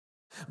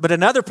But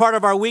another part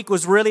of our week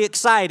was really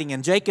exciting.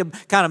 And Jacob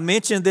kind of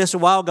mentioned this a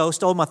while ago,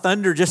 stole my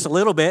thunder just a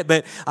little bit.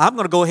 But I'm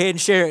going to go ahead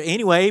and share it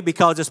anyway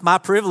because it's my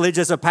privilege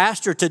as a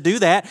pastor to do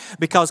that.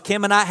 Because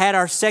Kim and I had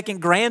our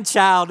second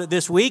grandchild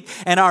this week.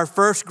 And our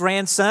first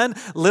grandson,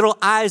 little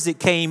Isaac,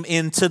 came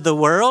into the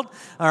world.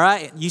 All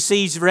right. You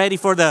see he's ready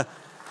for the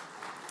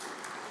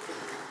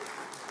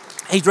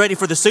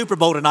Super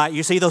Bowl tonight.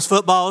 You see those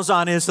footballs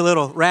on his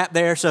little wrap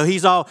there. So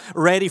he's all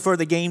ready for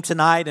the game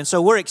tonight. And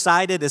so we're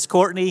excited as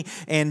Courtney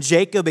and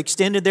Jacob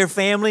extended their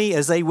family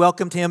as they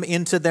welcomed him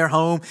into their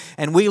home.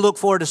 And we look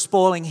forward to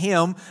spoiling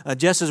him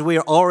just as we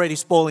are already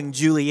spoiling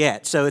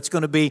Juliet. So it's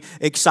going to be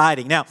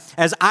exciting. Now,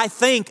 as I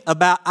think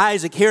about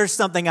Isaac, here's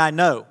something I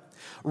know.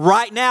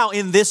 Right now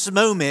in this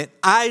moment,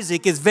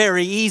 Isaac is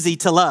very easy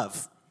to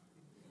love.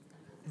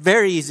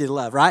 Very easy to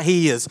love, right?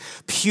 He is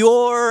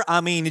pure.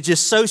 I mean,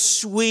 just so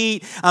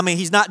sweet. I mean,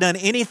 he's not done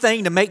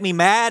anything to make me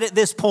mad at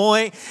this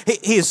point.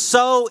 He is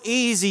so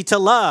easy to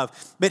love.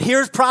 But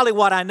here's probably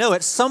what I know.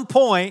 At some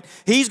point,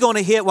 he's going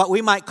to hit what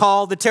we might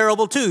call the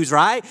terrible twos,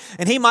 right?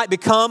 And he might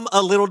become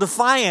a little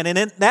defiant. And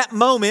in that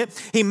moment,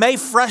 he may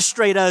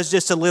frustrate us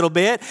just a little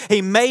bit.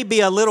 He may be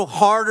a little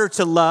harder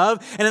to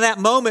love. And in that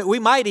moment, we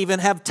might even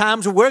have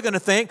times where we're going to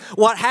think,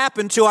 what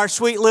happened to our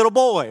sweet little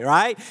boy,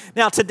 right?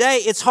 Now, today,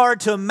 it's hard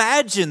to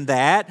imagine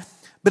that.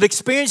 But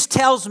experience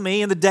tells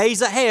me in the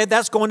days ahead,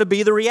 that's going to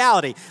be the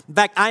reality. In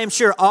fact, I am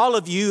sure all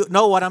of you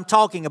know what I'm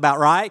talking about,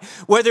 right?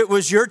 Whether it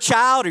was your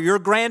child or your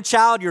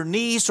grandchild, your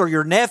niece or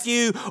your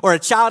nephew or a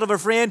child of a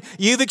friend,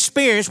 you've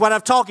experienced what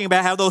I'm talking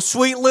about, how those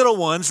sweet little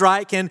ones,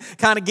 right, can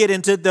kind of get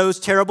into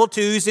those terrible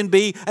twos and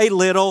be a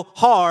little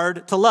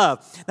hard to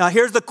love. Now,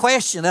 here's the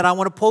question that I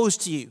want to pose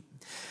to you.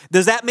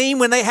 Does that mean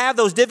when they have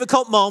those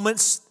difficult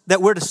moments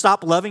that we're to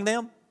stop loving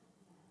them?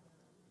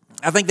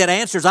 I think that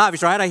answer is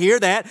obvious, right? I hear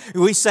that.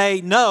 We say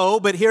no,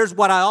 but here's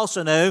what I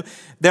also know.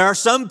 There are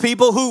some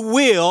people who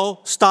will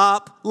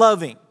stop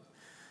loving.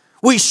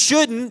 We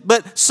shouldn't,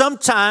 but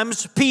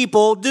sometimes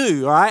people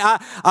do, all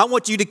right? I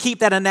want you to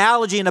keep that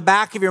analogy in the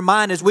back of your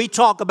mind as we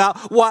talk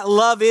about what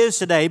love is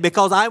today,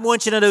 because I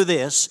want you to know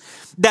this,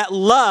 that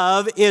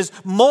love is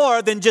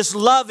more than just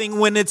loving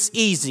when it's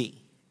easy.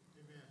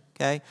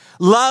 Okay?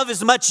 Love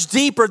is much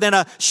deeper than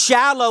a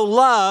shallow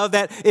love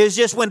that is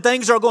just when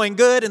things are going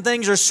good and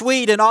things are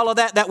sweet and all of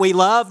that we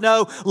love.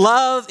 No,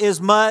 love is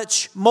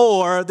much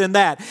more than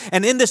that.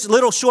 And in this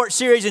little short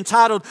series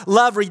entitled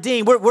Love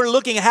Redeemed, we're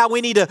looking at how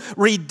we need to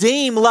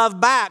redeem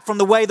love back from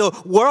the way the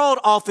world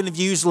often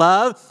views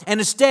love and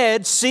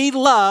instead see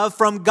love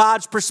from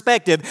God's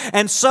perspective,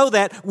 and so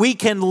that we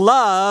can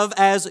love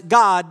as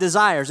God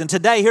desires. And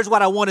today, here's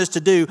what I want us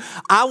to do.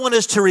 I want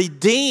us to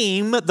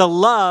redeem the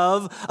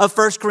love of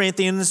 1 Corinthians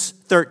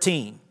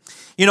 13.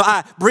 You know,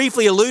 I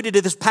briefly alluded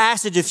to this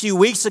passage a few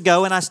weeks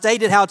ago, and I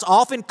stated how it's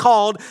often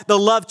called the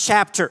love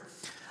chapter.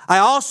 I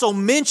also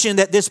mentioned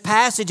that this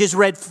passage is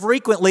read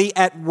frequently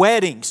at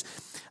weddings.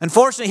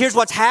 Unfortunately, here's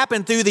what's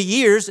happened through the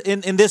years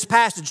in this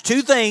passage.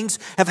 Two things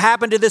have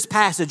happened to this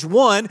passage.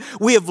 One,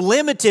 we have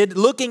limited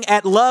looking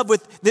at love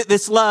with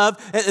this love,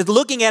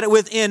 looking at it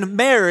within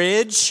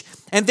marriage.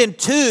 And then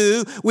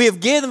two, we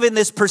have given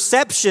this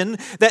perception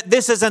that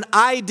this is an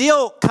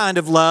ideal kind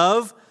of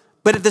love,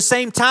 but at the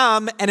same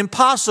time, an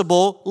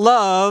impossible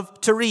love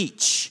to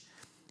reach.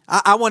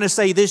 I want to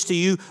say this to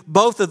you.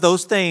 Both of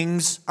those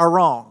things are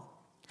wrong.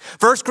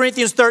 1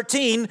 Corinthians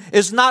 13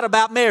 is not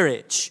about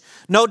marriage.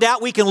 No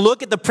doubt we can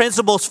look at the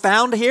principles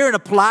found here and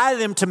apply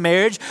them to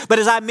marriage. But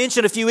as I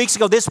mentioned a few weeks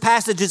ago, this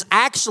passage is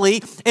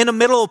actually in the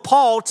middle of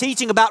Paul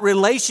teaching about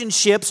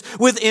relationships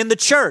within the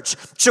church.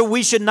 So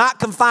we should not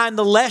confine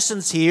the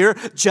lessons here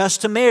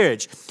just to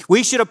marriage.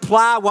 We should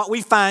apply what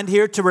we find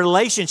here to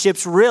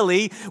relationships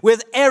really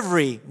with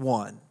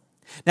everyone.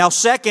 Now,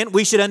 second,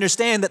 we should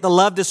understand that the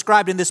love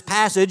described in this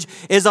passage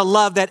is a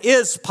love that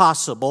is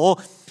possible,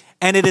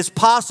 and it is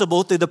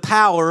possible through the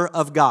power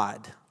of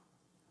God.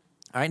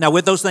 All right, now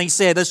with those things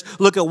said, let's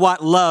look at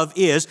what love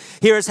is.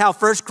 Here is how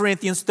 1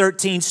 Corinthians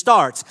 13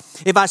 starts.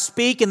 If I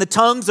speak in the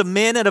tongues of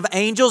men and of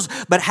angels,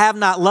 but have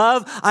not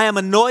love, I am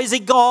a noisy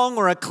gong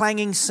or a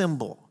clanging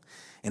cymbal.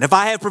 And if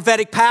I have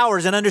prophetic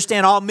powers and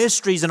understand all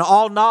mysteries and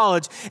all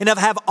knowledge, and if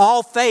I have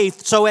all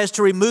faith so as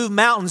to remove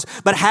mountains,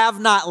 but have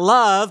not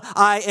love,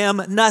 I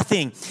am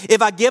nothing.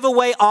 If I give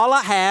away all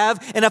I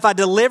have, and if I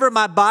deliver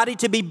my body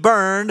to be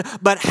burned,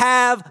 but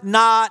have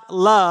not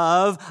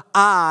love,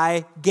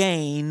 I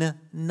gain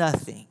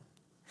nothing.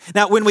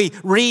 Now, when we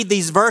read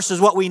these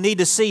verses, what we need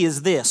to see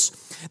is this,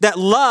 that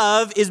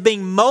love is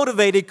being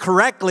motivated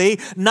correctly,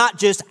 not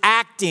just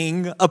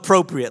acting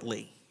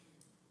appropriately.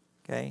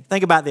 Okay,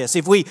 think about this.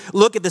 If we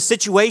look at the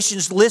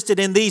situations listed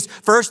in these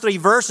first three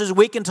verses,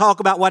 we can talk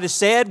about what is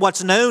said,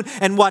 what's known,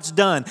 and what's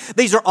done.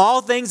 These are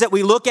all things that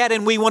we look at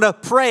and we want to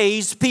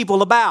praise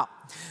people about.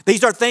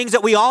 These are things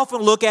that we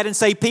often look at and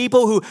say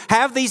people who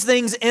have these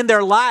things in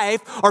their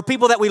life are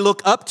people that we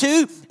look up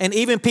to and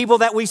even people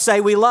that we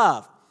say we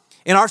love.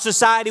 In our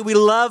society, we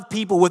love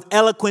people with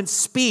eloquent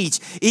speech,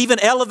 even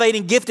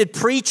elevating gifted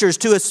preachers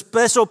to a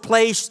special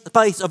place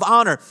of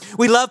honor.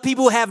 We love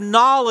people who have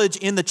knowledge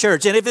in the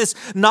church. And if this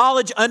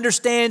knowledge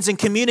understands and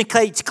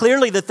communicates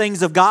clearly the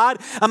things of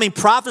God,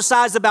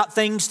 prophesies about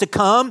things to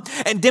come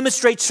and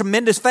demonstrates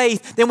tremendous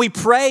faith, then we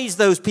praise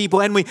those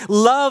people and we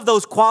love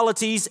those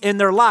qualities in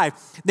their life.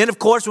 Then, of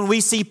course, when we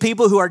see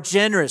people who are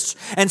generous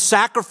and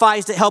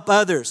sacrifice to help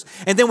others,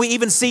 and then we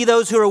even see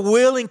those who are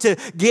willing to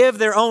give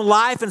their own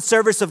life in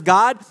service of God,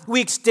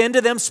 we extend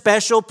to them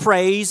special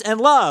praise and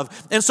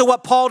love. And so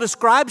what Paul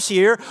describes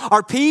here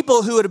are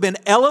people who have been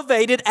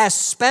elevated as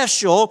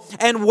special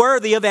and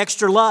worthy of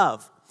extra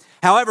love.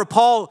 However,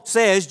 Paul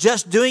says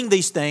just doing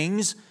these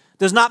things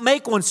does not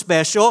make one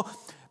special,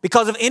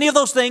 because if any of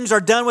those things are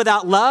done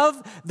without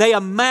love, they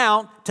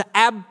amount to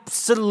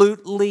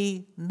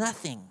absolutely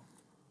nothing.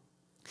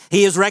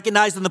 He is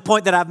recognizing the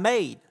point that I've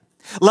made.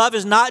 Love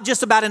is not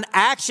just about an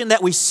action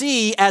that we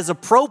see as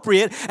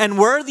appropriate and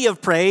worthy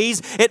of praise.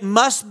 It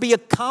must be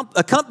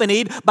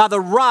accompanied by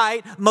the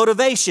right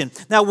motivation.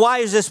 Now, why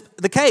is this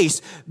the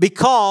case?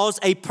 Because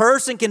a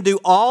person can do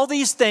all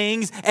these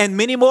things and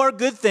many more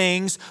good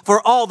things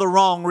for all the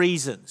wrong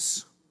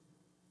reasons.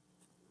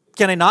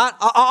 Can they not?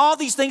 All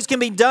these things can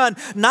be done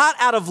not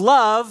out of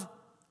love,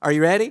 are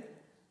you ready?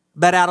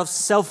 But out of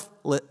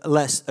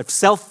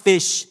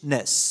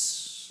selfishness.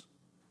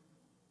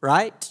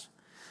 Right?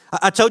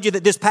 I told you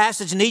that this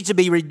passage needs to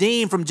be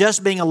redeemed from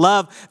just being a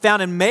love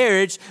found in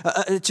marriage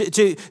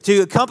to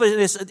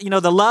encompass,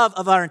 the love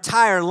of our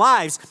entire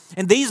lives.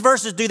 And these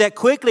verses do that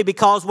quickly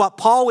because what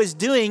Paul is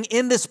doing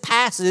in this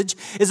passage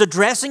is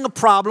addressing a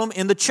problem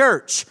in the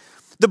church.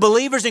 The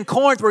believers in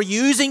Corinth were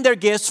using their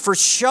gifts for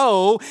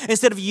show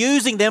instead of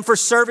using them for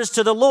service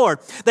to the Lord.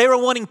 They were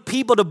wanting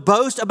people to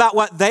boast about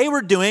what they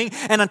were doing,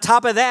 and on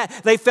top of that,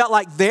 they felt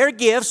like their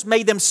gifts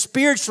made them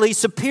spiritually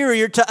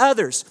superior to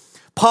others.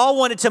 Paul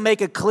wanted to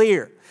make it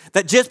clear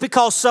that just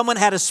because someone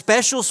had a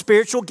special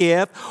spiritual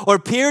gift or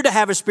appeared to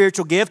have a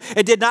spiritual gift,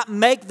 it did not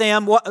make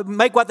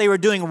what they were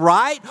doing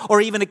right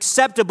or even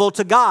acceptable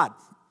to God.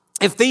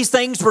 If these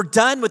things were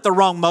done with the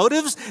wrong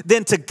motives,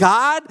 then to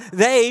God,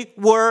 they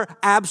were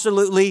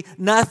absolutely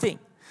nothing.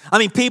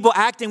 People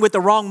acting with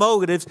the wrong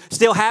motives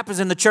still happens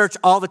in the church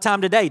all the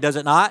time today, does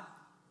it not?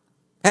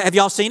 Have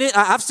y'all seen it?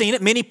 I've seen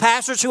it. Many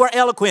pastors who are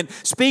eloquent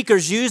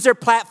speakers use their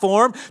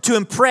platform to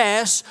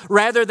impress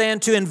rather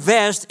than to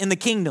invest in the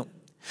kingdom.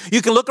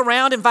 You can look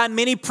around and find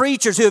many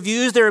preachers who have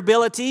used their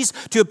abilities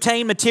to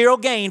obtain material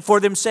gain for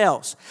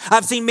themselves.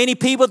 I've seen many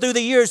people through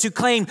the years who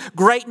claim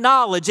great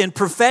knowledge and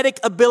prophetic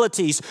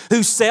abilities,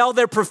 who sell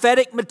their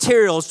prophetic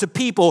materials to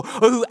people,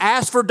 or who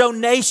ask for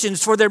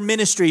donations for their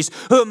ministries,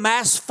 who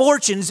amass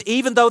fortunes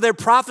even though their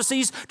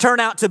prophecies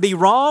turn out to be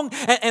wrong,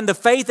 and the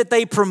faith that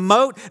they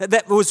promote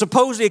that was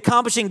supposedly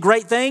accomplishing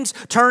great things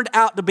turned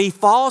out to be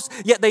false,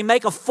 yet they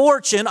make a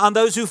fortune on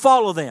those who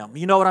follow them.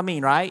 You know what I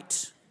mean,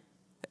 right?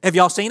 Have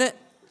y'all seen it?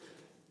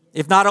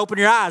 If not, open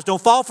your eyes.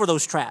 Don't fall for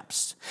those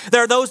traps.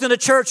 There are those in the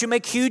church who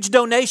make huge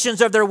donations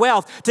of their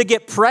wealth to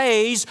get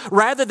praise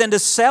rather than to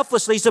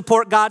selflessly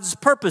support God's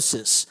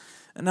purposes.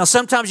 Now,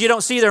 sometimes you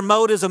don't see their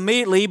motives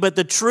immediately, but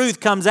the truth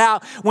comes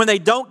out when they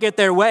don't get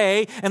their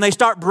way and they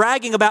start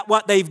bragging about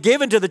what they've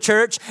given to the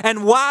church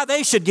and why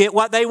they should get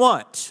what they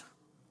want.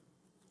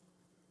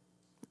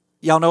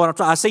 Y'all know what I'm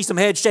talking about. I see some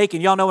heads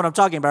shaking. Y'all know what I'm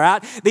talking about,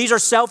 right? These are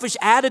selfish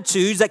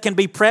attitudes that can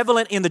be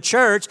prevalent in the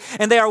church,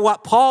 and they are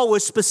what Paul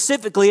was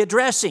specifically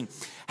addressing.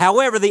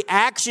 However, the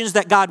actions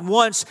that God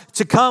wants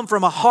to come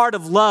from a heart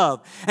of love,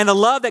 and the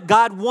love that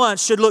God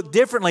wants should look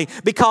differently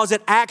because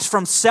it acts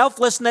from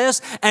selflessness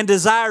and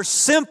desire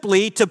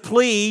simply to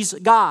please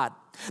God.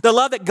 The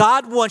love that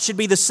God wants should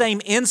be the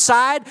same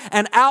inside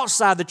and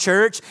outside the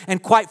church,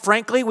 and quite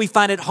frankly, we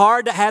find it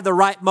hard to have the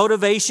right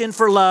motivation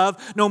for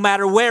love no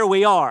matter where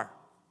we are.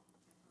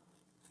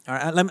 All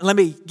right, let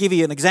me give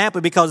you an example,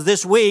 because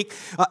this week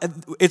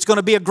it's going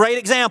to be a great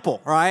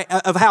example, right,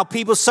 of how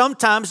people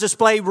sometimes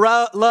display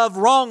love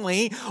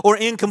wrongly or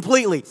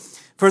incompletely.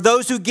 For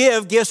those who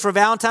give gifts for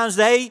Valentine's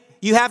Day,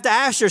 you have to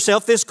ask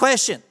yourself this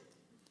question.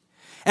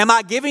 Am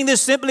I giving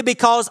this simply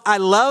because I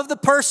love the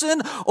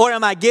person, or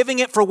am I giving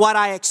it for what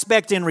I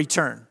expect in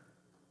return?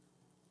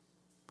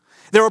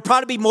 There will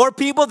probably be more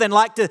people than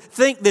like to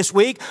think this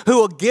week who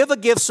will give a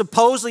gift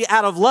supposedly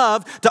out of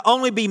love to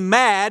only be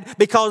mad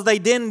because they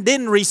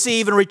didn't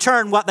receive in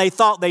return what they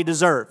thought they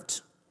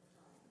deserved.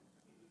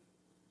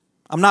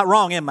 I'm not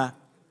wrong, am I?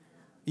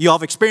 You all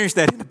have experienced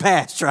that in the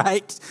past,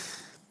 right?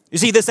 You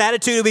see, this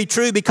attitude will be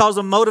true because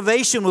the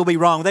motivation will be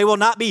wrong. They will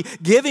not be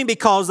giving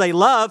because they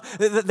love.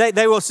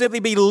 They will simply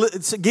be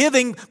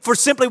giving for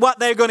simply what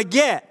they're going to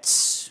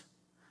get.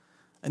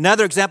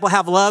 Another example of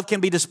how love can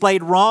be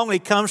displayed wrongly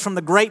comes from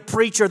the great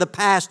preacher of the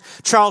past,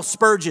 Charles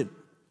Spurgeon.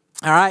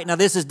 All right, now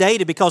this is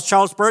dated because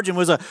Charles Spurgeon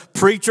was a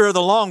preacher of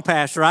the long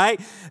past, right?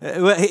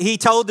 He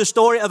told the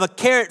story of a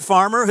carrot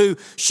farmer who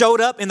showed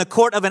up in the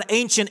court of an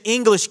ancient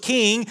English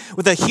king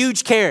with a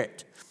huge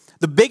carrot,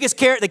 the biggest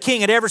carrot the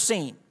king had ever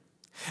seen.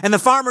 And the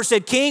farmer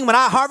said, King, when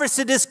I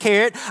harvested this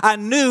carrot, I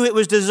knew it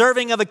was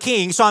deserving of a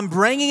king. So I'm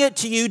bringing it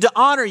to you to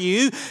honor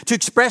you, to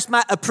express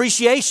my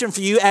appreciation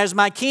for you as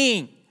my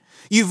king.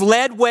 You've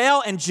led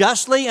well and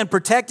justly and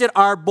protected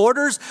our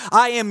borders.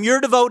 I am your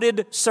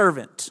devoted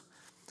servant.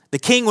 The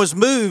king was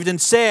moved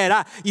and said,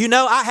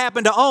 I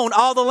happen to own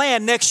all the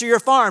land next to your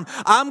farm.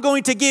 I'm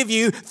going to give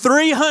you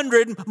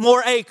 300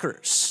 more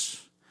acres.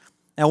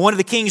 Now, one of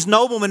the king's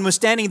noblemen was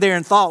standing there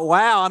and thought,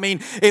 wow,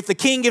 if the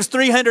king gives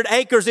 300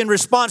 acres in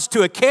response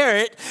to a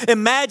carrot,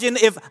 imagine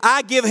if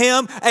I give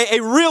him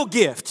a real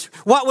gift.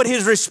 What would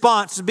his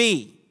response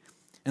be?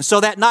 And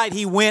so that night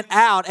he went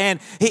out and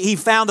he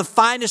found the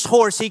finest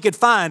horse he could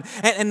find.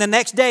 And the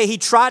next day he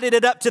trotted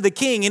it up to the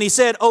king and he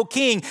said, "O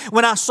king,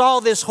 when I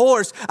saw this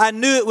horse, I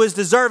knew it was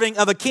deserving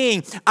of a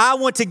king. I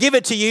want to give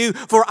it to you,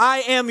 for I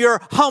am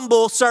your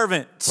humble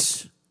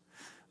servant."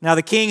 Now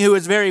the king, who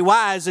was very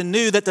wise and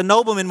knew that the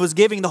nobleman was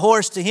giving the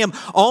horse to him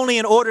only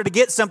in order to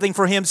get something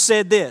for him,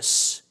 said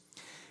this.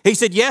 He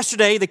said,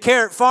 "Yesterday the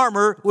carrot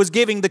farmer was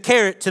giving the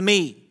carrot to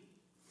me.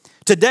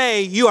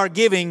 Today you are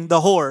giving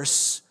the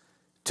horse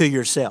to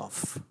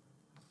yourself."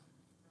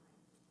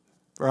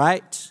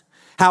 Right?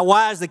 How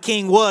wise the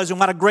king was, and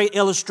what a great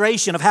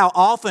illustration of how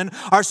often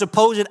our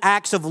supposed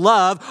acts of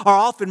love are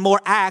often more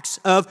acts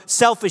of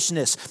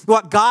selfishness.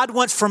 What God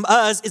wants from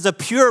us is a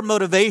pure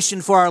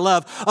motivation for our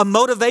love, a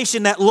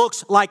motivation that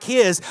looks like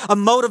His, a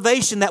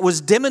motivation that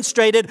was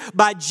demonstrated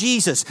by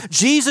Jesus.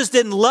 Jesus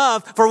didn't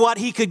love for what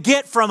He could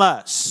get from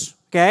us.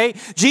 Okay?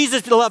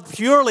 Jesus loved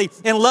purely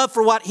in love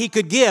for what He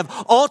could give.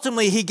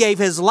 Ultimately, He gave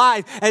His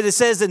life. As it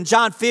says in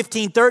John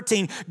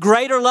 15:13,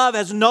 greater love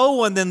has no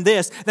one than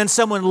this, than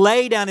someone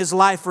lay down his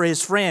life for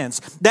his friends.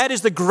 That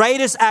is the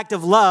greatest act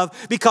of love,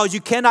 because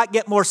you cannot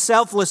get more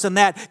selfless than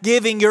that,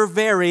 giving your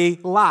very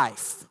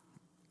life.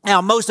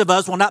 Now, most of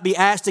us will not be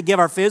asked to give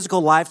our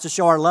physical lives to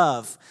show our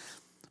love.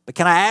 But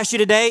can I ask you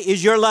today,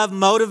 is your love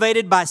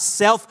motivated by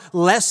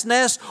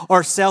selflessness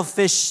or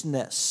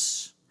selfishness?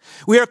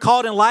 We are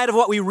called, in light of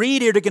what we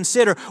read here, to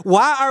consider,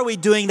 why are we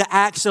doing the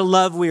acts of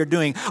love we are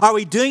doing? Are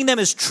we doing them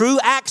as true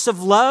acts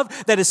of love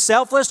that is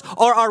selfless,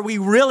 or are we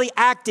really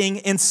acting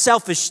in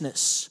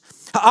selfishness?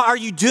 Are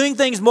you doing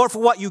things more for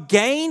what you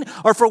gain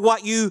or for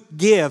what you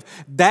give?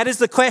 That is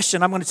the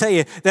question I'm going to tell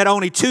you that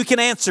only two can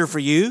answer for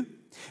you.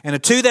 And the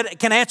two that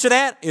can answer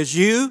that is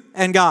you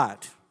and God.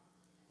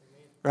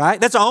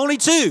 Right? That's only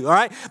two, all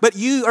right? But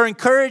you are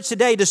encouraged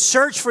today to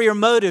search for your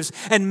motives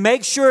and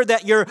make sure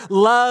that your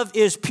love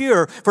is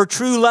pure. For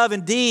true love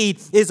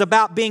indeed is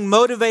about being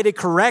motivated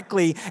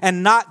correctly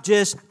and not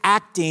just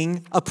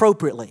acting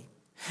appropriately.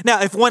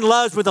 Now, if one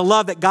loves with the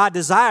love that God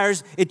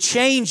desires, it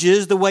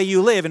changes the way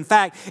you live. In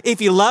fact,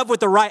 if you love with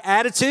the right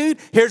attitude,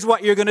 here's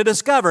what you're going to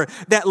discover.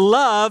 That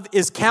love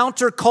is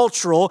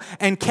countercultural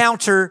and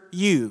counter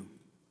you.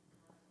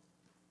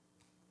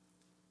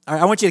 All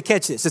right, I want you to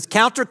catch this. It's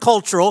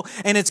countercultural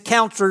and it's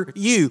counter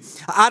you.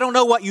 I don't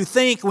know what you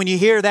think when you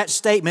hear that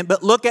statement,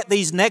 but look at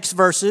these next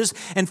verses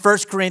in 1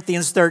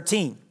 Corinthians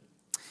 13.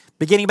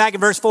 Beginning back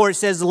in verse 4, it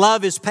says,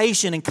 love is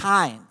patient and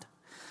kind.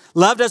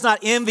 Love does not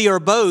envy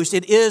or boast.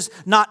 It is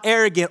not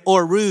arrogant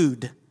or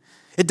rude.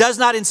 It does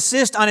not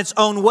insist on its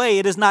own way.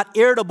 It is not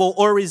irritable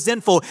or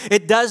resentful.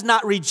 It does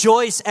not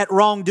rejoice at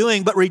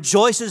wrongdoing, but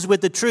rejoices with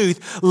the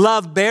truth.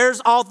 Love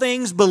bears all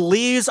things,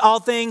 believes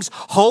all things,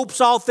 hopes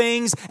all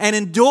things, and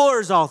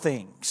endures all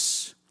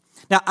things.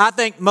 Now, I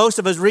think most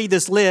of us read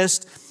this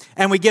list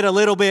and we get a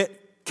little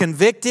bit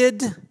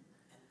convicted,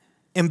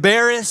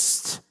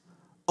 embarrassed,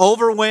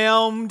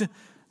 overwhelmed,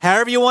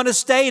 however you want to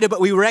state it,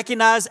 but we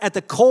recognize at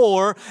the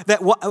core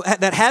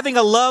that having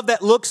a love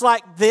that looks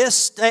like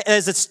this,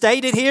 as it's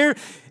stated here,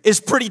 is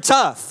pretty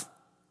tough.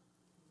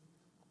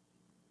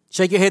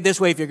 Shake your head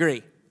this way if you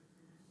agree.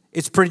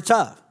 It's pretty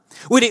tough.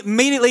 We'd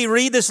immediately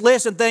read this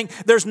list and think,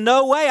 there's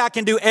no way I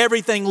can do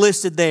everything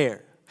listed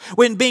there.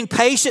 When being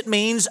patient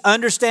means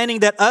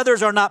understanding that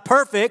others are not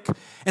perfect,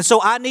 and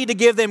so I need to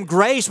give them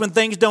grace when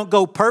things don't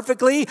go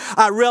perfectly.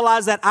 I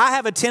realize that I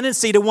have a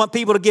tendency to want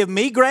people to give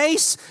me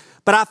grace,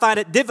 but I find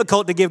it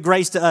difficult to give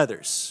grace to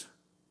others.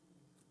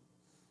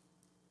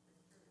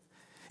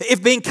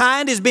 If being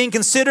kind is being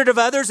considerate of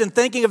others and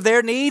thinking of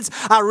their needs,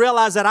 I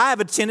realize that I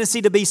have a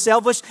tendency to be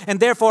selfish and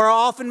therefore are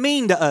often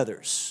mean to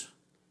others.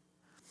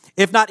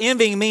 If not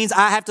envying means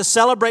I have to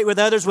celebrate with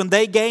others when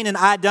they gain and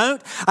I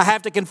don't, I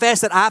have to confess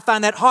that I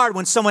find that hard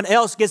when someone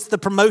else gets the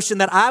promotion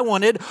that I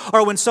wanted,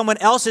 or when someone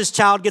else's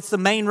child gets the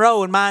main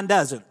role and mine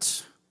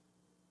doesn't.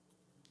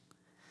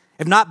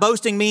 If not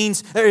boasting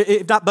means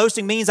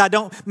I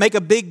don't make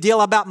a big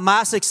deal about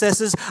my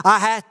successes, I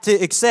have to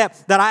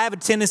accept that I have a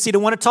tendency to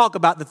want to talk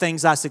about the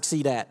things I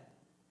succeed at.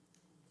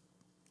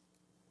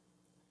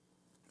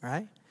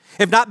 Right?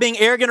 If not being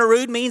arrogant or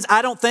rude means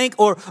I don't think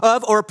or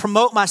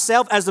promote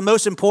myself as the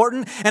most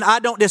important, and I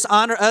don't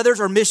dishonor others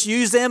or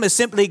misuse them as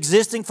simply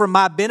existing for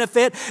my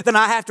benefit, then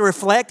I have to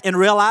reflect and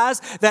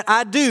realize that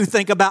I do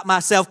think about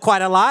myself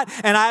quite a lot,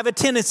 and I have a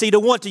tendency to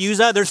want to use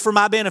others for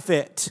my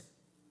benefit.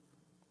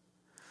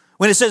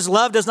 When it says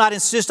love does not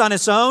insist on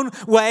its own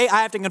way,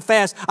 I have to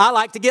confess, I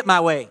like to get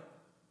my way.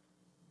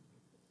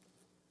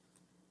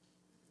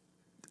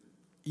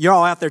 You're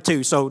all out there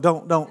too, so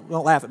don't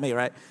laugh at me,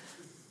 right?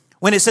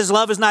 When it says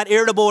love is not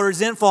irritable or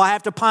resentful, I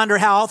have to ponder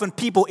how often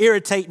people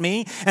irritate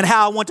me and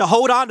how I want to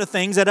hold on to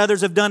things that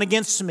others have done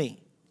against me.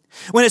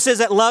 When it says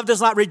that love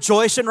does not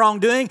rejoice in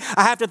wrongdoing,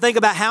 I have to think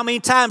about how many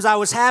times I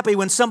was happy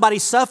when somebody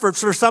suffered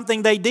for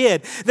something they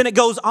did. Then it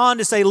goes on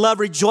to say love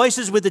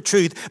rejoices with the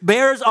truth,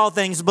 bears all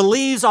things,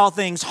 believes all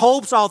things,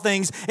 hopes all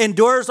things,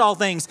 endures all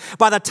things.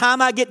 By the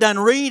time I get done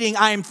reading,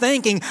 I am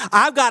thinking,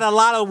 I've got a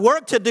lot of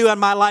work to do in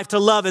my life to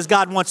love as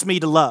God wants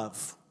me to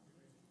love.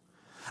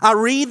 I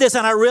read this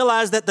and I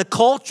realize that the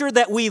culture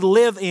that we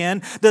live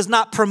in does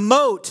not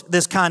promote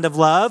this kind of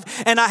love.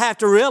 And I have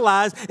to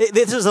realize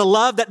this is a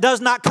love that does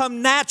not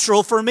come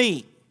natural for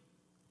me.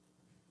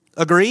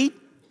 Agreed?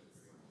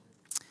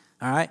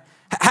 All right.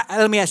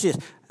 Let me ask you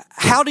this.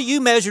 How do you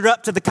measure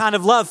up to the kind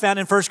of love found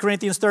in 1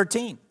 Corinthians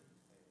 13?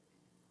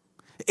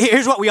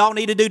 Here's what we all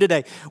need to do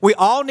today. We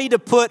all need to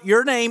put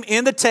your name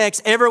in the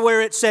text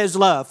everywhere it says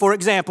love. For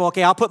example,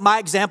 okay, I'll put my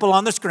example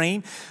on the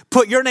screen.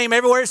 Put your name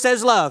everywhere it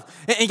says love.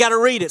 And you got to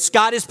read it.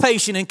 Scott is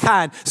patient and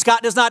kind.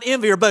 Scott does not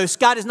envy or boast.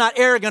 Scott is not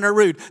arrogant or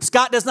rude.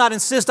 Scott does not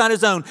insist on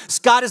his own.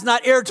 Scott is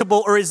not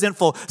irritable or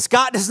resentful.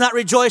 Scott does not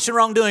rejoice in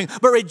wrongdoing,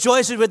 but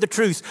rejoices with the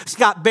truth.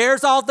 Scott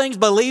bears all things,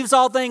 believes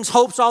all things,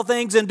 hopes all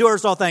things,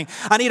 endures all things.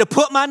 I need to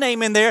put my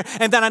name in there,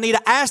 and then I need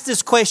to ask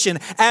this question.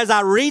 As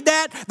I read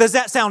that, does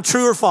that sound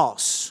true or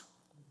false?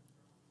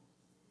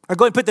 Or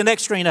go ahead and put the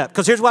next screen up,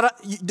 because here's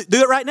what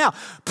do it right now.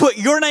 Put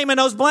your name in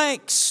those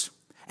blanks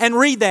and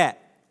read that.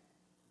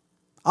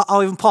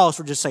 I'll even pause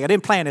for just a second. I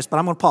didn't plan this, but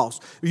I'm going to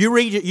pause. You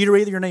read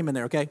your name in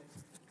there, okay?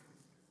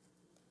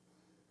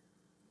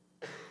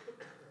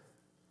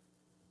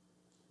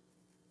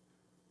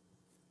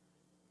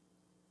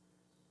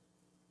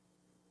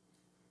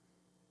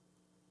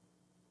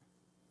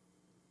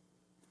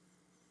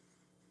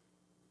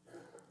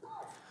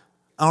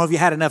 I don't know if you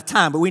had enough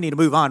time, but we need to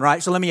move on,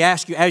 right? So let me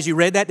ask you, as you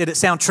read that, did it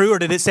sound true or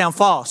did it sound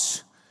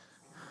false?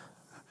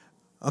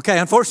 Okay,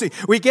 unfortunately,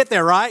 we get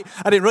there, right?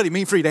 I didn't really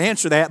mean for you to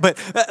answer that, but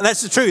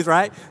that's the truth,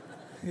 right?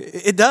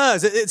 It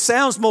does. It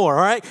sounds more,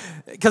 all right?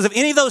 Because if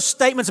any of those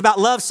statements about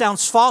love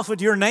sounds false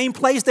with your name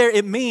placed there,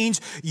 it means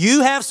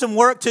you have some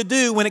work to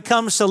do when it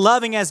comes to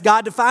loving as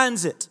God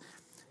defines it.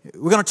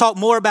 We're going to talk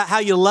more about how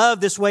you love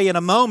this way in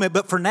a moment,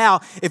 but for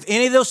now, if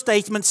any of those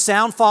statements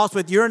sound false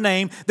with your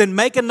name, then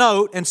make a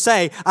note and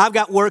say, I've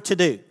got work to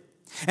do.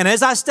 And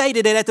as I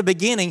stated it at the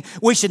beginning,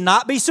 we should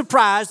not be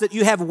surprised that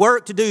you have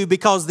work to do,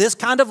 because this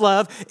kind of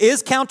love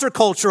is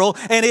countercultural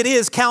and it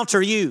is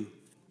counter you.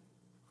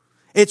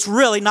 It's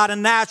really not a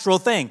natural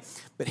thing.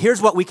 But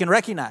here's what we can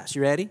recognize.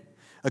 You ready?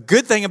 A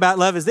good thing about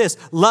love is this.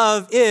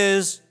 Love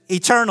is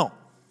eternal.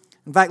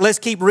 In fact, let's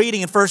keep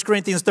reading in 1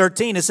 Corinthians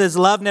 13. It says,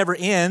 love never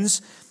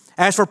ends.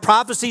 As for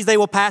prophecies, they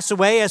will pass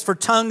away. As for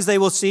tongues, they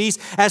will cease.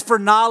 As for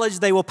knowledge,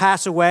 they will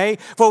pass away.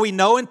 For we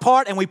know in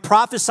part and we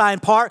prophesy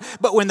in part.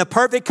 But when the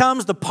perfect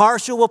comes, the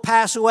partial will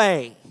pass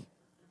away.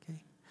 Okay.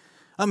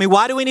 I mean,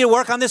 why do we need to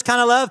work on this kind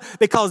of love?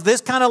 Because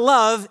this kind of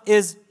love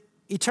is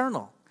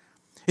eternal.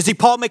 You see,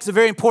 Paul makes a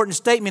very important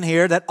statement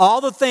here that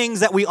all the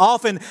things that we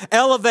often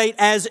elevate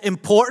as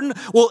important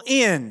will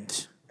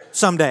end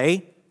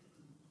someday.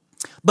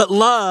 But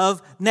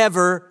love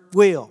never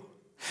will.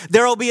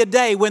 There will be a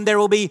day when there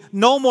will be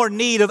no more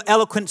need of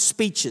eloquent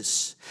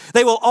speeches.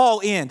 They will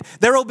all end.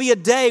 There will be a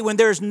day when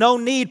there is no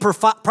need for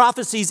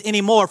prophecies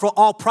anymore, for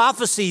all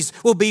prophecies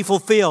will be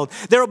fulfilled.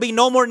 There will be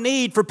no more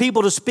need for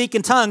people to speak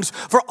in tongues,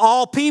 for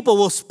all people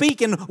will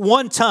speak in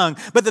one tongue.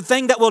 But the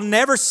thing that will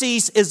never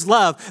cease is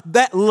love.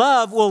 That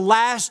love will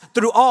last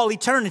through all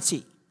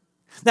eternity.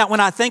 Now, when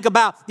I think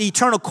about the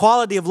eternal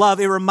quality of love,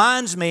 it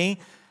reminds me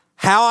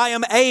how I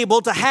am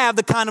able to have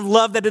the kind of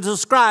love that is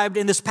described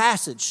in this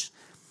passage.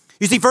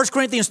 You see, 1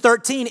 Corinthians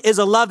 13 is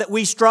a love that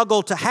we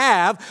struggle to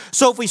have.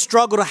 So if we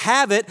struggle to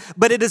have it,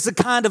 but it is the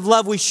kind of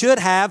love we should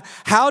have,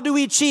 how do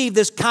we achieve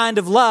this kind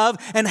of love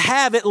and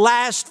have it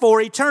last for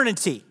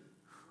eternity?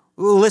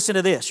 Ooh, listen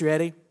to this. You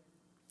ready?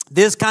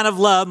 This kind of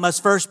love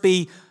must first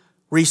be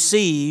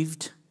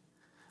received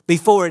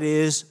before it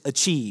is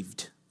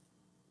achieved.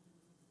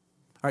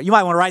 All right, you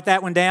might want to write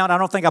that one down. I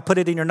don't think I put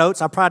it in your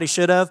notes. I probably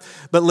should have.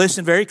 But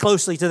listen very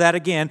closely to that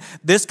again.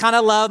 This kind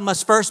of love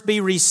must first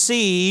be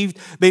received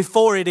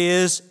before it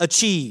is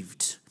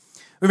achieved.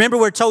 Remember,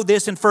 we're told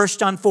this in 1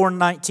 John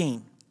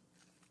 4:19.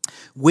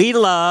 We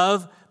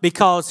love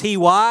because he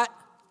what?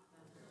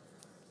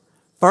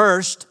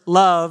 First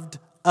loved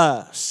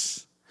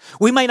us.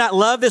 We may not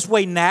love this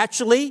way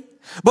naturally,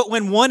 but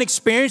when one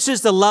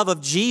experiences the love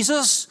of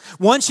Jesus,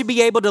 one should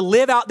be able to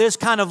live out this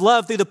kind of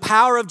love through the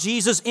power of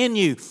Jesus in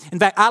you. In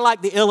fact, I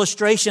like the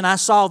illustration I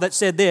saw that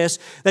said this,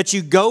 that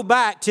you go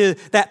back to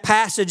that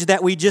passage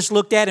that we just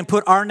looked at and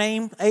put our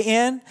name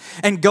in,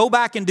 and go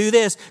back and do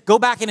this. Go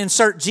back and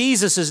insert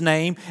Jesus'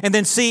 name and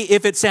then see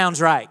if it sounds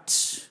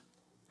right.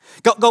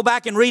 Go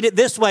back and read it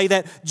this way,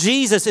 that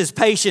Jesus is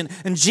patient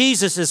and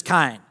Jesus is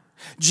kind.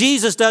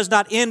 Jesus does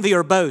not envy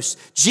or boast.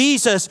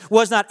 Jesus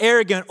was not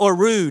arrogant or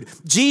rude.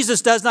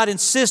 Jesus does not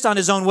insist on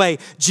his own way.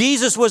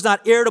 Jesus was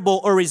not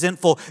irritable or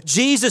resentful.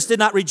 Jesus did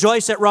not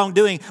rejoice at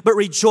wrongdoing, but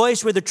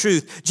rejoiced with the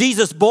truth.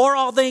 Jesus bore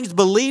all things,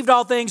 believed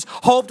all things,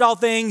 hoped all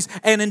things,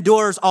 and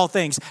endures all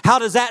things. How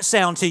does that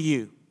sound to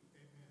you?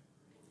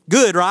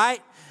 Good,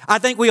 right? I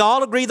think we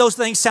all agree those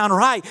things sound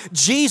right.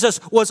 Jesus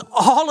was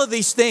all of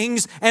these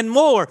things and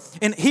more.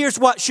 And here's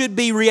what should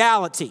be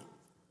reality.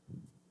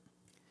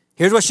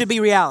 Here's what should be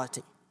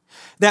reality.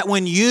 That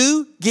when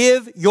you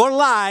give your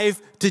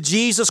life to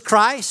Jesus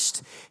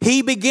Christ,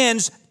 He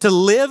begins to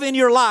live in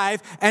your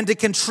life and to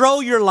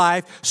control your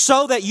life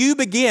so that you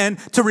begin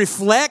to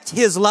reflect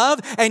His love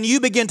and you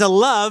begin to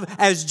love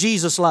as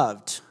Jesus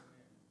loved.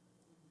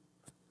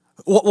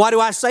 Why do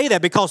I say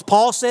that? Because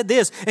Paul said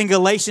this in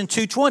Galatians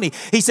 2:20.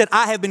 He said,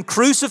 I have been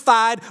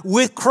crucified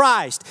with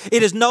Christ.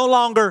 It is no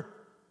longer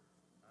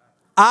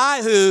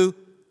I who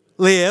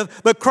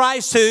live, but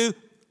Christ who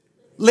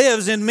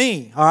lives in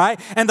me, all right?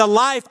 And the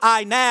life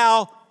I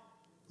now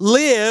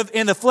live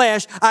in the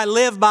flesh, I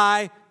live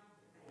by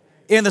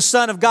in the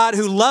Son of God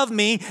who loved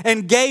me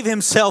and gave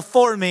Himself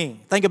for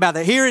me. Think about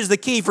that. Here is the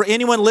key for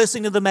anyone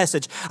listening to the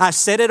message. I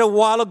said it a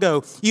while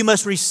ago. You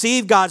must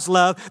receive God's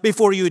love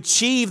before you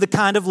achieve the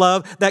kind of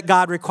love that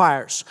God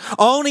requires.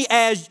 Only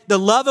as the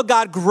love of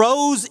God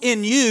grows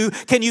in you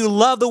can you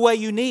love the way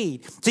you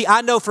need. See,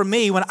 I know for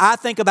me, when I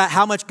think about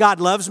how much God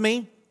loves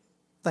me,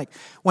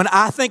 when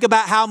I think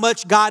about how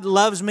much God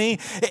loves me,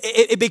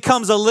 it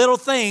becomes a little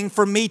thing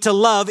for me to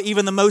love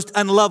even the most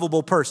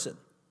unlovable person.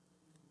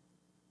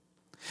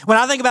 When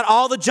I think about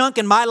all the junk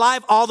in my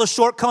life, all the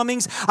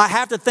shortcomings, I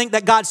have to think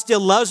that God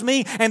still loves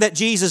me and that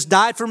Jesus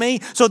died for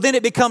me. So then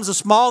it becomes a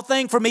small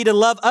thing for me to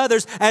love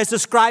others as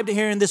described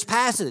here in this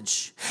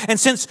passage. And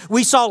since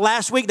we saw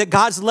last week that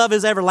God's love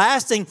is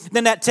everlasting,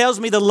 then that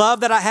tells me the love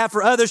that I have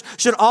for others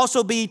should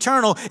also be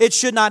eternal. It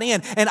should not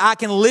end. And I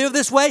can live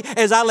this way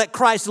as I let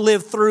Christ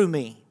live through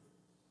me.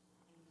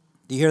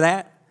 Do you hear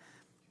that?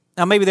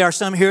 Now maybe there are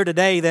some here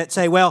today that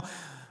say, well,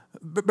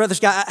 Brother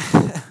Scott,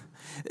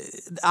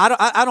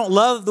 I don't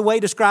love the way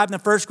described in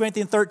 1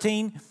 Corinthians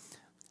 13.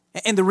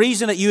 And the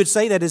reason that you would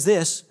say that is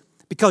this,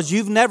 because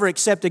you've never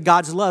accepted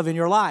God's love in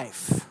your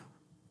life.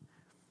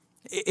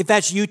 If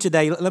that's you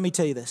today, let me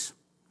tell you this.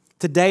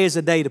 Today is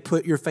a day to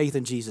put your faith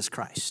in Jesus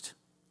Christ.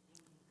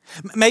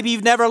 Maybe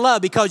you've never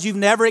loved because you've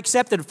never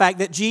accepted the fact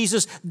that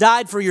Jesus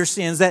died for your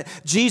sins, that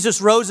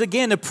Jesus rose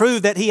again to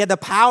prove that He had the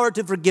power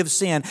to forgive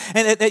sin,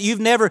 and that you've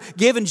never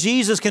given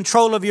Jesus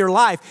control of your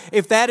life.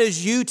 If that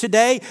is you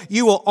today,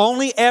 you will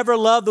only ever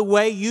love the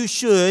way you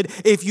should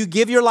if you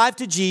give your life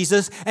to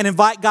Jesus and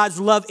invite God's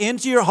love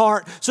into your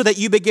heart so that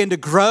you begin to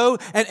grow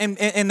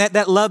and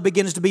that love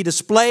begins to be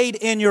displayed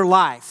in your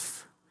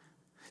life.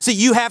 See,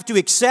 you have to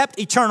accept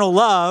eternal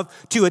love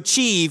to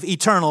achieve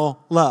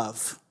eternal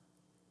love.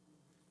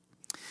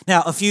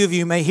 Now, a few of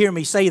you may hear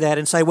me say that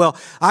and say, well,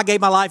 I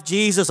gave my life to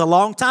Jesus a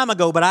long time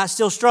ago, but I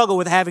still struggle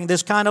with having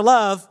this kind of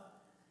love.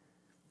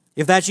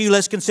 If that's you,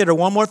 let's consider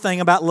one more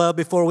thing about love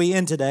before we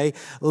end today.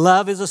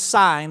 Love is a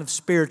sign of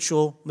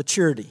spiritual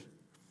maturity.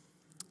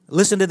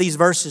 Listen to these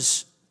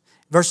verses,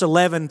 verse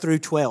 11 through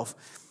 12.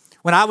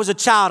 When I was a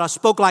child, I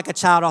spoke like a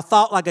child, I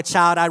thought like a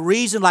child, I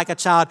reasoned like a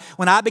child.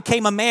 When I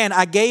became a man,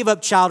 I gave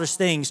up childish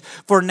things.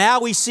 For now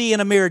we see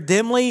in a mirror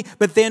dimly,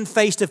 but then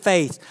face to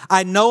face.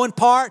 I know in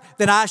part,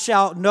 then I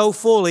shall know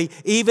fully,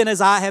 even as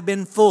I have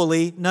been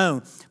fully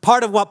known.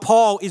 Part of what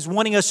Paul is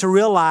wanting us to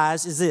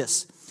realize is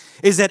this,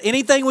 is that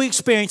anything we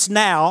experience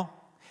now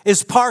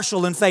is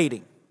partial and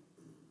fading.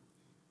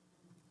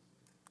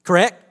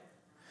 Correct?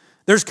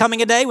 There's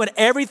coming a day when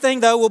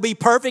everything, though, will be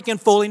perfect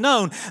and fully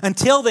known.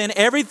 Until then,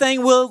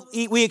 everything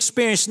we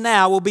experience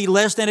now will be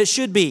less than it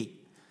should be.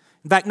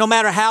 In fact, no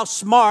matter how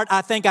smart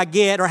I think I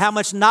get or how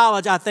much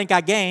knowledge I think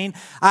I gain,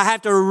 I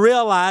have to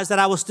realize that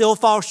I will still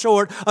fall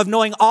short of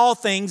knowing all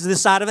things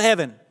this side of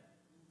heaven.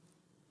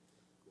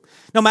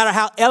 No matter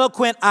how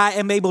eloquent I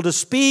am able to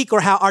speak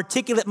or how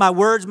articulate my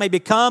words may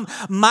become,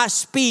 my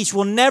speech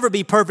will never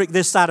be perfect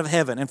this side of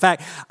heaven. In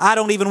fact, I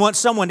don't even want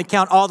someone to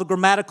count all the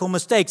grammatical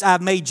mistakes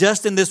I've made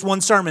just in this one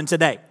sermon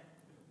today.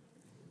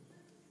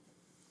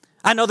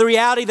 I know the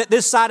reality that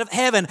this side of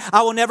heaven,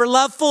 I will never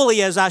love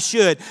fully as I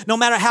should. No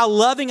matter how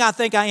loving I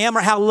think I am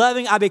or how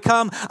loving I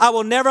become, I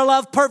will never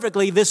love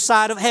perfectly this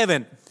side of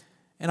heaven.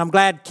 And I'm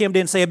glad Kim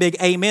didn't say a big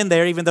amen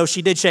there, even though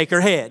she did shake her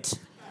head.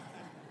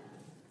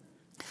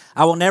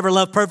 I will never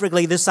love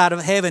perfectly this side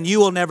of heaven. You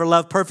will never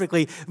love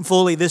perfectly,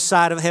 fully this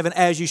side of heaven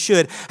as you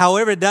should.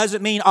 However, it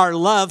doesn't mean our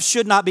love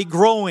should not be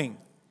growing.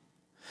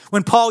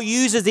 When Paul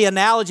uses the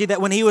analogy that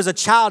when he was a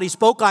child, he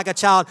spoke like a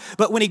child,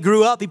 but when he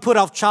grew up, he put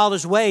off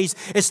childish ways,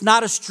 it's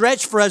not a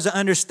stretch for us to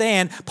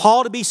understand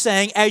Paul to be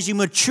saying, as you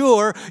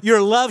mature,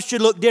 your love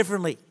should look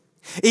differently.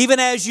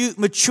 Even as you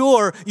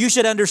mature, you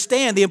should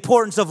understand the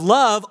importance of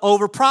love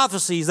over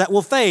prophecies that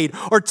will fade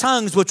or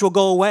tongues which will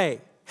go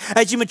away.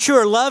 As you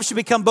mature, love should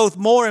become both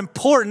more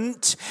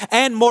important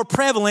and more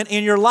prevalent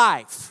in your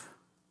life.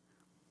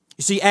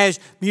 You see, as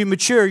you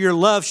mature, your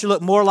love should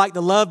look more like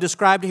the love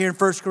described here in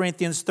 1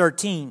 Corinthians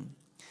 13.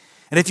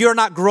 And if you're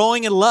not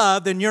growing in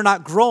love, then you're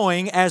not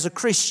growing as a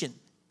Christian.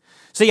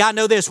 See, I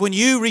know this. When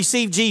you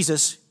receive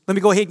Jesus, let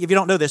me go ahead if you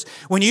don't know this.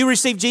 When you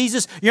receive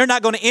Jesus, you're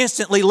not going to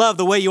instantly love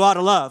the way you ought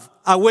to love.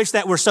 I wish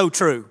that were so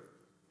true.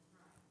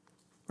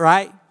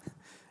 Right?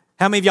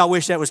 How many of y'all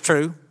wish that was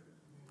true?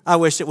 I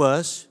wish it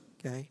was.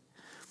 Okay.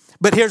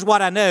 But here's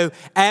what I know.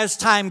 As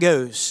time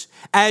goes,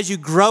 as you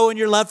grow in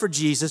your love for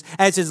Jesus,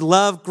 as His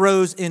love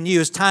grows in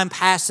you, as time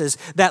passes,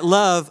 that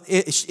love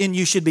in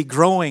you should be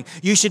growing.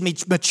 You should be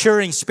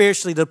maturing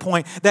spiritually to the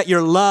point that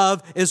your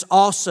love is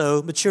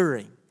also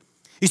maturing.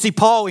 You see,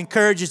 Paul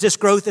encourages this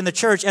growth in the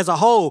church as a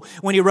whole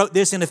when he wrote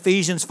this in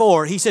Ephesians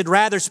 4. He said,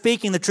 rather,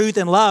 speaking the truth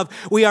in love,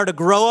 we are to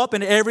grow up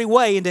in every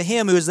way into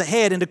Him who is the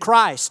head, into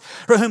Christ,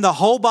 for whom the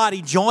whole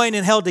body, joined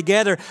and held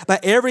together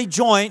by every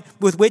joint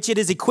with which it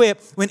is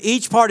equipped, when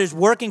each part is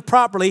working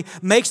properly,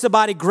 makes the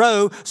body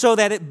grow so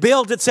that it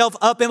builds itself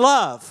up in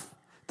love.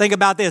 Think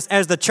about this.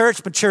 As the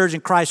church matures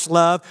in Christ's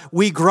love,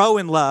 we grow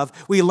in love.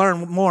 We learn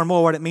more and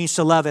more what it means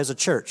to love as a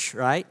church,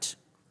 right?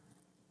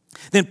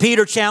 Then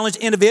Peter challenged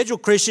individual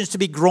Christians to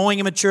be growing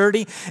in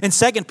maturity. In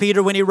 2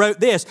 Peter, when he wrote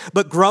this,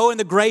 but grow in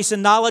the grace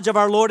and knowledge of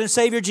our Lord and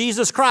Savior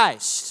Jesus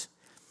Christ.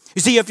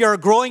 You see, if you're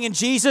growing in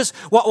Jesus,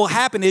 what will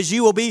happen is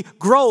you will be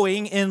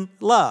growing in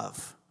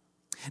love.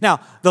 Now,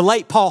 the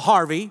late Paul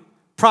Harvey,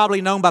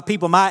 probably known by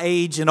people my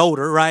age and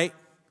older, right?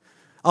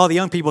 All the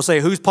young people say,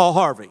 who's Paul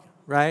Harvey,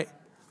 right?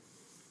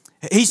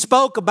 He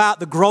spoke about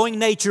the growing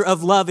nature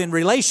of love in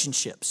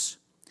relationships.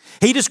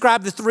 He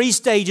described the 3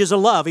 stages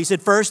of love. He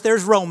said, first,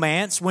 there's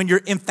romance, when you're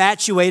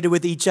infatuated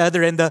with each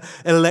other and the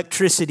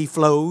electricity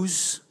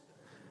flows.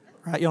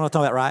 Right? You know what I'm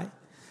talking about, right?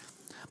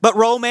 But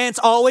romance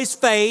always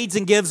fades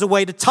and gives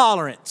way to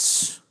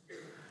tolerance,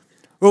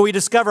 where we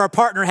discover our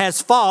partner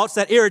has faults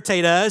that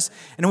irritate us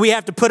and we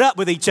have to put up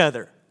with each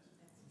other.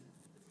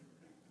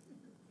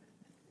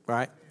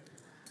 Right?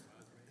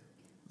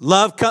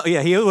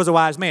 He was a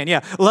wise man.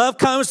 Yeah. Love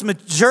comes from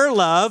mature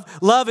love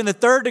in the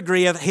 3rd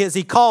degree of his,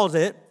 he calls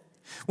it,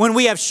 when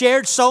we have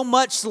shared so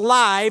much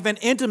life and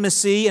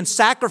intimacy and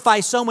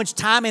sacrificed so much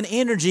time and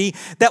energy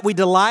that we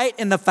delight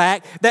in the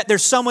fact that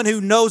there's someone who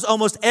knows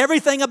almost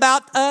everything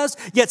about us,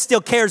 yet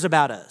still cares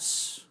about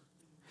us.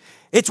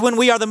 It's when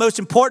we are the most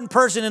important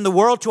person in the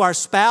world to our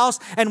spouse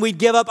and we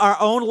give up our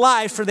own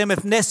life for them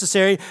if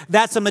necessary.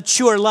 That's a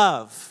mature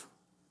love.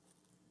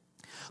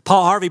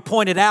 Paul Harvey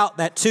pointed out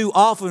that too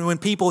often when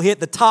people hit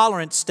the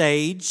tolerance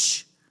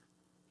stage,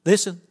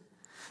 listen,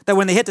 that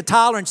when they hit the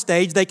tolerance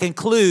stage, they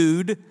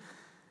conclude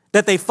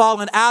that they've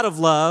fallen out of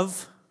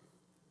love,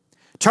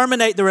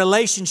 terminate the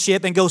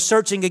relationship, and go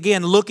searching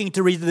again, looking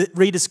to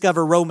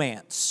rediscover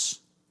romance.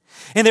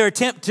 In their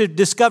attempt to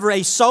discover a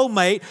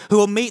soulmate who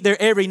will meet their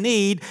every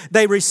need,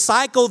 they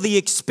recycle the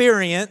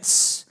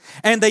experience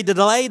and they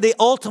delay the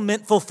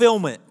ultimate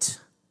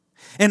fulfillment.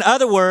 In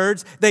other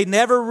words, they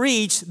never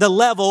reach the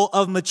level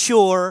of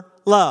mature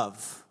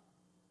love.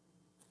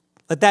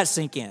 Let that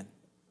sink in.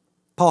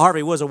 Paul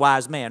Harvey was a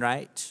wise man,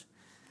 right?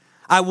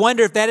 I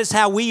wonder if that is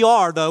how we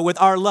are, though, with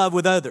our love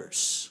with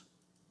others.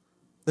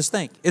 Let's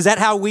think. Is that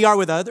how we are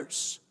with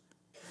others?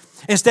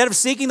 Instead of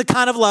seeking the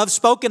kind of love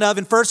spoken of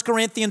in 1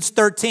 Corinthians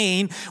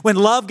 13, when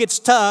love gets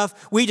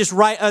tough, we just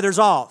write others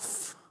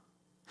off.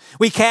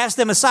 We cast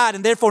them aside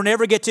and therefore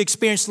never get to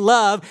experience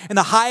love in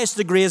the highest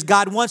degree as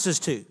God wants us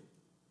to.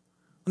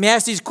 Let me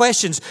ask these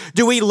questions.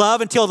 Do we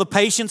love until the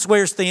patience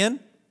wears thin?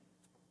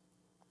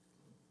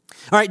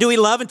 All right, do we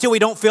love until we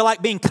don't feel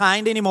like being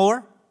kind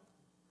anymore?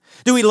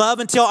 Do we love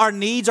until our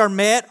needs are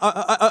met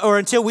or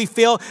until we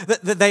feel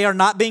that they are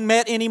not being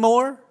met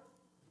anymore?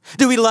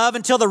 Do we love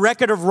until the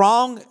record of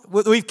wrong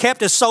we've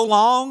kept is so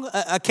long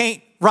I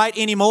can't write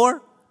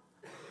anymore?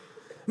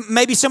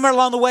 Maybe somewhere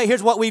along the way,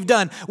 here's what we've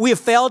done. We have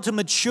failed to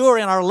mature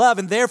in our love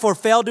and therefore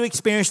failed to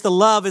experience the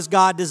love as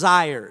God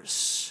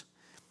desires.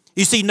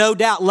 You see, no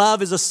doubt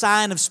love is a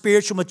sign of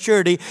spiritual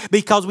maturity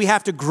because we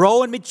have to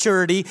grow in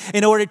maturity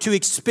in order to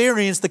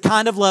experience the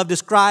kind of love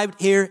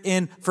described here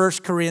in 1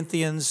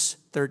 Corinthians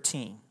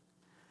 13.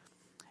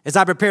 As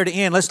I prepare to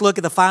end, let's look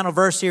at the final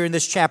verse here in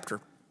this chapter.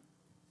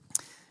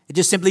 It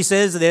just simply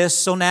says this,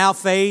 so now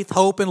faith,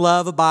 hope, and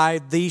love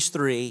abide, these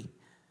 3,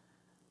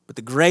 but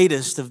the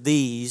greatest of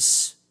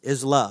these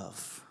is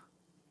love.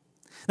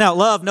 Now,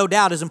 love, no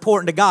doubt, is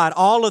important to God.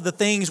 All of the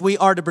things we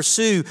are to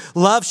pursue,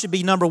 love should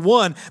be number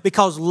 1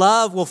 because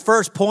love will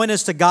first point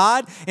us to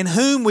God in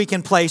whom we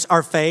can place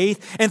our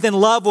faith. And then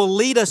love will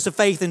lead us to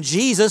faith in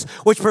Jesus,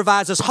 which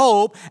provides us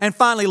hope. And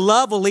finally,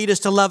 love will lead us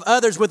to love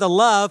others with a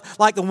love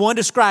like the one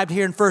described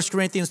here in 1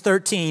 Corinthians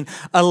 13,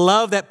 a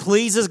love that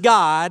pleases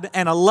God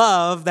and a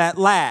love that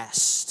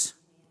lasts.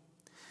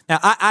 Now,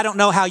 I don't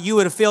know how you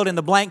would have filled in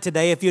the blank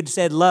today if you'd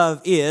said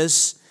love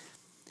is.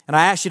 And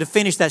I asked you to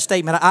finish that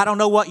statement. I don't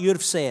know what you'd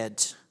have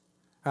said,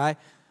 right?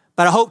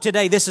 But I hope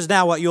today this is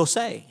now what you'll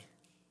say.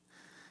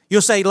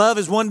 You'll say love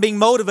is one being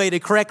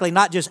motivated correctly,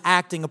 not just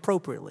acting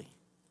appropriately.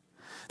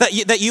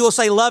 That you will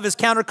say love is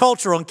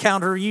countercultural and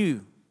counter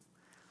you.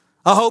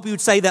 I hope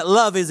you'd say that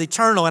love is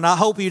eternal, and I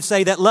hope you'd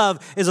say that love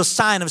is a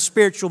sign of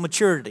spiritual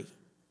maturity.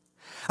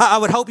 I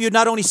would hope you'd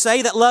not only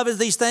say that love is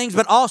these things,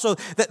 but also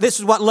that this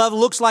is what love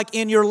looks like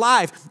in your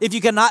life. If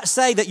you cannot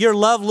say that your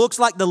love looks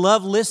like the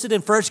love listed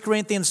in 1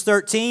 Corinthians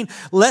 13,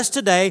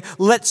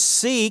 let's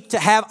seek to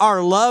have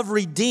our love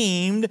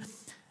redeemed,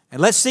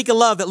 and let's seek a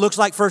love that looks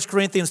like 1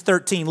 Corinthians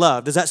 13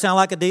 love. Does that sound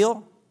like a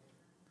deal?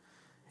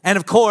 And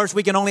of course,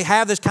 we can only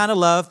have this kind of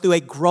love through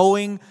a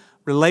growing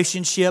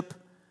relationship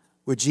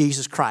with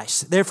Jesus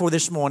Christ. Therefore,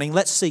 this morning,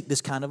 let's seek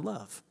this kind of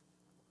love.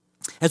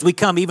 As we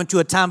come even to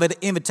a time of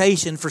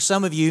invitation for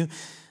some of you,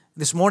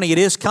 this morning it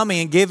is coming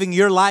and giving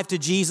your life to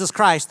Jesus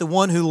Christ, the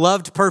one who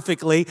loved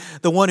perfectly,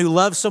 the one who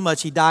loved so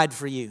much He died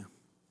for you.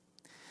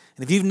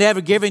 And if you've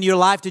never given your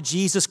life to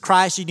Jesus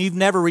Christ and you've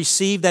never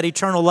received that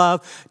eternal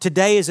love,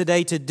 today is a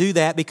day to do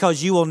that,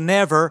 because you will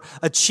never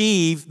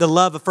achieve the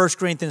love of 1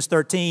 Corinthians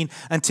 13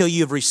 until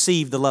you have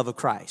received the love of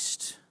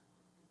Christ.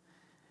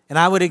 And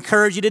I would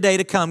encourage you today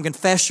to come,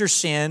 confess your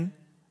sin,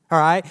 all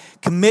right?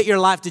 Commit your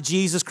life to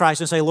Jesus Christ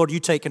and say, Lord, you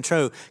take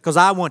control, because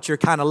I want your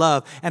kind of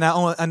love, and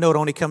I know it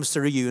only comes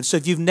through you. And so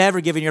if you've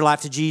never given your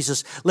life to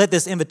Jesus, let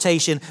this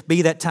invitation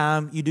be that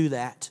time you do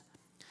that.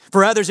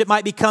 For others, it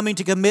might be coming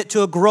to commit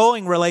to a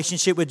growing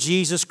relationship with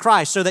Jesus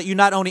Christ, so that you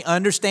not only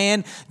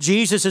understand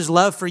Jesus'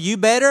 love for you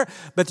better,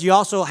 but you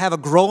also have a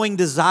growing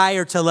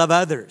desire to love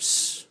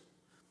others.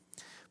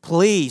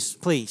 Please,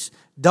 please,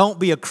 don't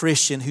be a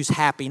Christian who's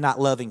happy not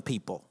loving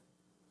people.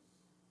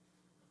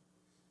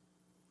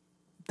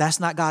 That's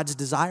not God's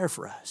desire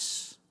for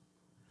us.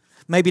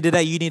 Maybe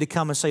today you need to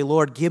come and say,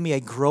 Lord, give me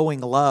a growing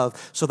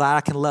love so that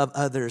I can love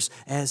others,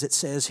 as it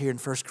says here in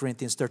 1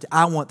 Corinthians 13.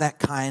 I want that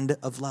kind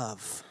of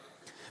love.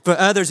 For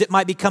others, it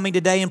might be coming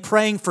today and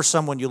praying for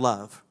someone you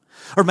love.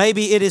 Or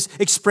maybe it is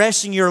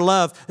expressing your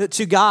love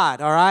to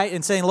God, all right?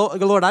 And saying,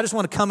 Lord, I just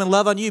want to come and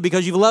love on you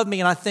because you've loved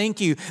me, and I thank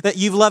you that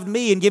you've loved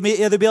me and give me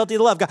the ability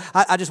to love. God,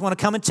 I just want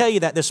to come and tell you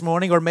that this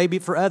morning. Or maybe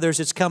for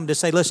others, it's come to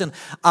say, listen,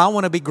 I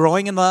want to be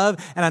growing in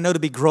love, and I know to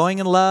be growing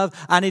in love,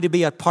 I need to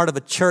be a part of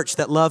a church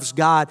that loves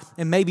God.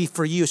 And maybe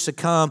for you is to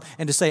come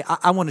and to say,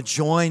 I want to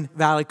join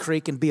Valley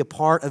Creek and be a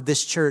part of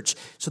this church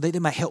so that they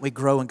might help me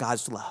grow in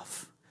God's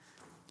love.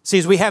 See,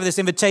 as we have this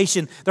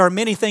invitation, there are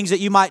many things that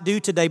you might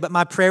do today, but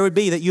my prayer would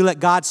be that you let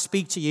God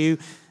speak to you.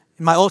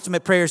 And my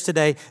ultimate prayer is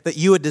today that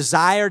you would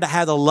desire to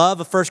have the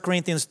love of 1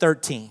 Corinthians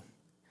 13.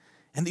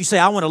 And you say,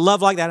 I want to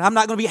love like that. I'm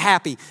not going to be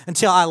happy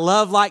until I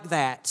love like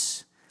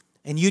that.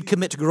 And you'd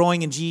commit to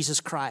growing in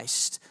Jesus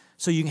Christ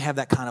so you can have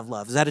that kind of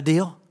love. Is that a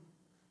deal?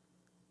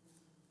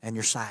 And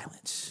your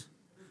silence.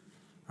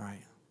 All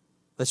right,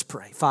 let's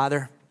pray.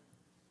 Father,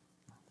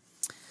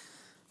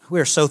 we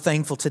are so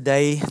thankful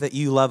today that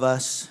you love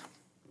us.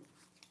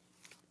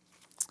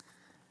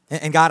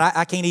 And God,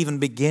 I can't even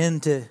begin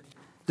to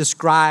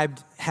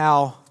describe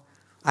how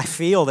I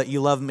feel that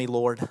you love me,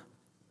 Lord.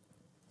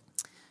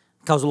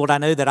 Because, Lord, I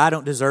know that I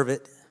don't deserve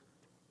it.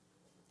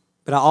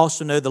 But I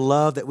also know the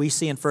love that we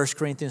see in 1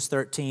 Corinthians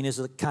 13 is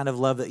the kind of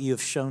love that you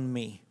have shown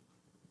me.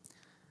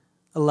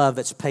 A love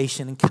that's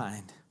patient and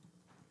kind.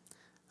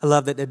 A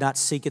love that did not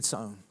seek its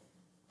own.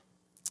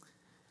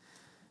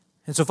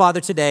 And so, Father,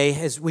 today,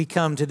 as we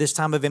come to this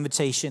time of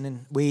invitation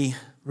and we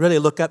really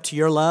look up to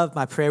your love,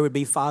 my prayer would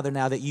be, Father,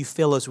 now that you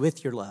fill us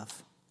with your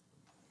love.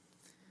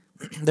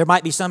 There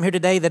might be some here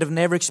today that have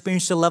never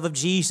experienced the love of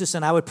Jesus,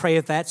 and I would pray,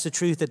 if that's the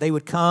truth, that they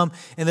would come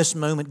in this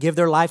moment, give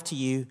their life to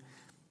you,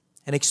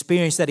 and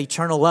experience that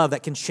eternal love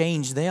that can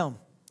change them,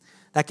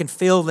 that can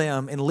fill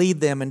them and lead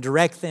them and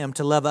direct them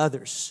to love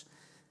others.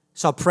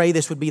 So I pray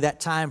this would be that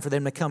time for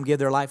them to come give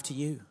their life to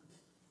you.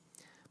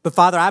 But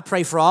Father, I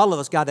pray for all of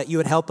us, God, that you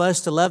would help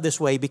us to love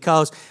this way,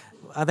 because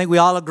I think we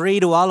all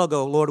agreed a while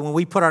ago, Lord, when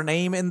we put our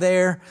name in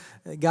there,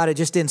 God, it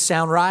just didn't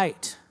sound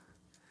right.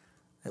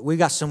 We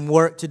got some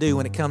work to do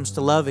when it comes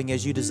to loving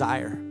as you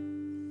desire.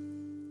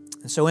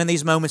 And so in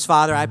these moments,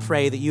 Father, I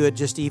pray that you would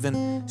just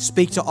even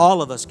speak to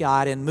all of us,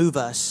 God, and move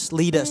us,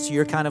 lead us to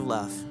your kind of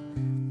love.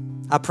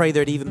 I pray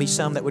there'd even be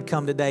some that would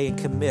come today and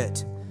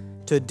commit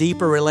to a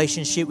deeper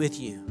relationship with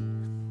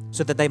you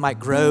so that they might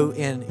grow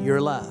in your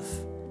love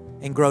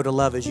and grow to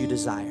love as you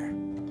desire.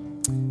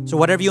 So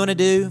whatever you want to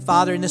do,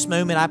 Father, in this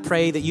moment, I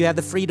pray that you have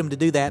the freedom to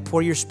do that.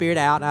 Pour your Spirit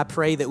out, and I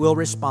pray that we'll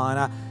respond.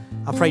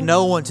 I pray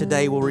no one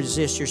today will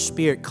resist your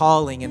Spirit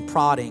calling and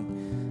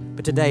prodding.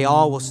 But today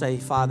all will say,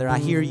 Father, I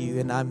hear you,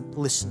 and I'm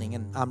listening,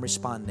 and I'm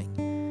responding.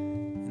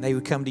 And they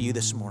would come to you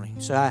this morning.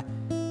 So I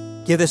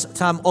give this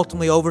time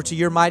ultimately over to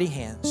your mighty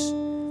hands.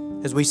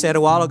 As we said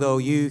a while ago,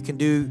 you can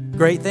do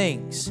great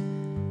things.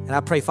 And I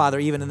pray, Father,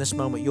 even in this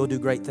moment, you'll do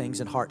great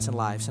things in hearts and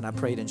lives. And I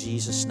pray it in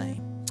Jesus'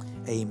 name.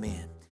 Amen.